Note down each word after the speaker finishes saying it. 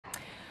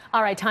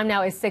All right, time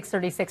now is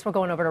 6:36. We're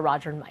going over to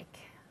Roger and Mike.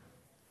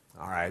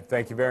 All right,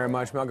 thank you very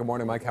much, Mel. Good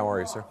morning, Mike. How are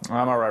you, sir?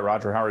 I'm all right,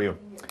 Roger. How are you?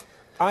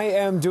 I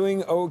am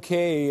doing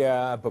okay,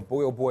 but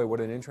boy, oh boy, what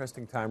an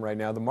interesting time right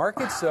now. The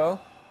markets, though,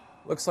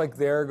 looks like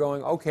they're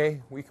going,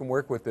 okay, we can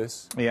work with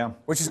this. Yeah.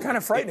 Which is kind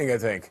of frightening, I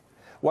think.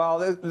 Well,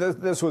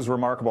 this was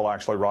remarkable,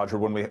 actually, Roger.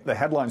 When the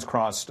headlines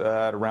crossed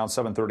at around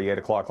 7:30, 8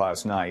 o'clock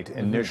last night,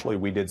 initially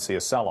we did see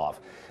a sell-off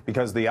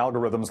because the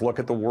algorithms look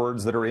at the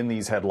words that are in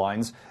these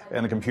headlines,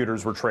 and the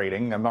computers were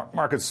trading. And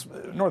markets,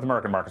 North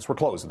American markets were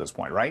closed at this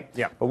point, right?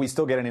 Yeah. But we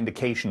still get an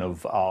indication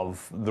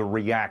of the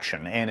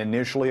reaction. And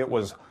initially it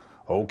was,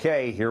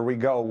 okay, here we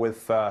go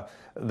with the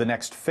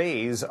next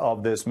phase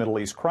of this Middle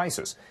East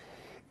crisis.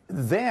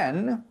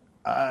 Then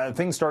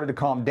things started to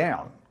calm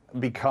down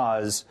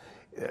because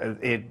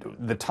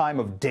the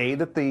time of day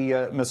that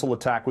the missile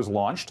attack was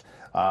launched,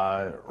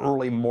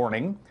 early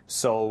morning,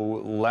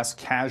 so less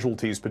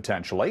casualties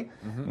potentially,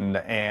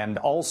 and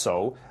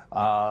also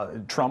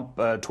Trump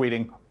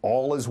tweeting,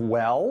 all is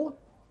well,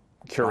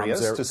 curious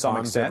to some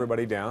extent.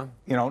 Everybody down.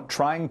 You know,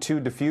 trying to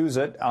diffuse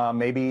it,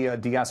 maybe a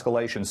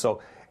de-escalation. So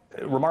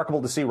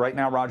remarkable to see right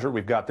now, Roger,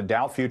 we've got the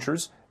Dow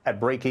futures at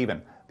break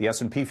even, the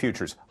S&P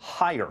futures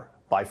higher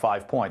by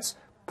 5 points.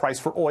 Price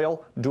for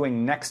oil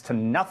doing next to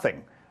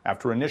nothing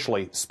after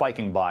initially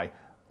spiking by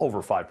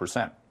over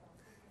 5%.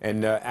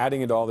 And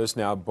adding into all this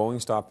now,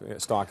 Boeing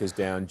stock is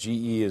down,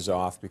 GE is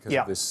off because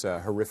of this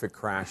horrific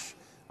crash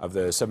of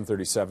the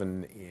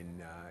 737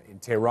 in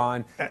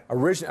Tehran.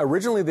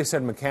 Originally they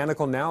said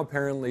mechanical. Now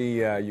apparently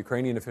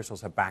Ukrainian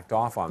officials have backed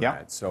off on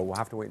that. So we'll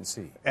have to wait and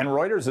see. And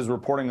Reuters is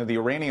reporting that the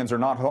Iranians are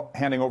not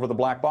handing over the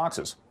black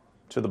boxes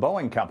to the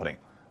Boeing company.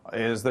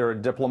 Is there a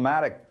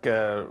diplomatic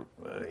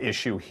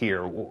issue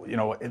here? You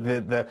know,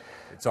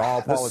 it's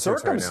all politics. The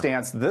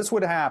circumstance right this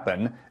would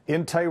happen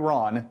in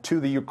Tehran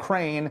to the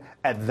Ukraine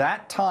at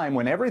that time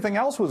when everything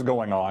else was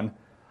going on,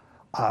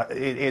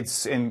 it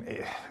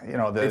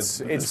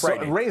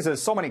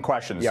raises so many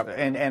questions. Yep.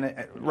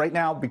 And right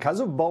now,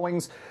 because of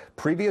Boeing's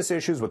previous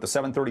issues with the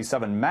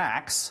 737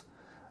 MAX,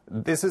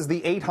 this is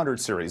the 800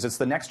 series. It's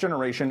the next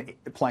generation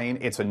plane.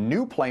 It's a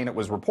new plane. It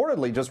was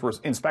reportedly just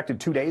inspected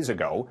 2 days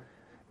ago.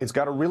 It's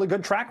got a really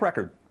good track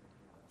record.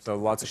 So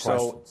lots of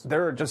questions. So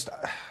they're just,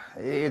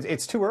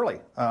 it's too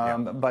early.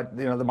 But,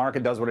 you know, the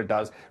market does what it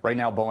does. Right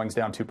now, Boeing's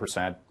down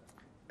 2%.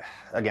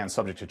 Again,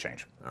 subject to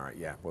change. All right,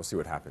 yeah, we'll see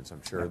what happens.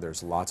 I'm sure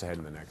there's lots ahead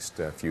in the next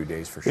few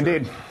days for sure.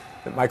 Indeed.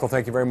 Michael,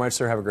 thank you very much,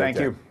 sir. Have a great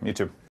day. Thank you. You too.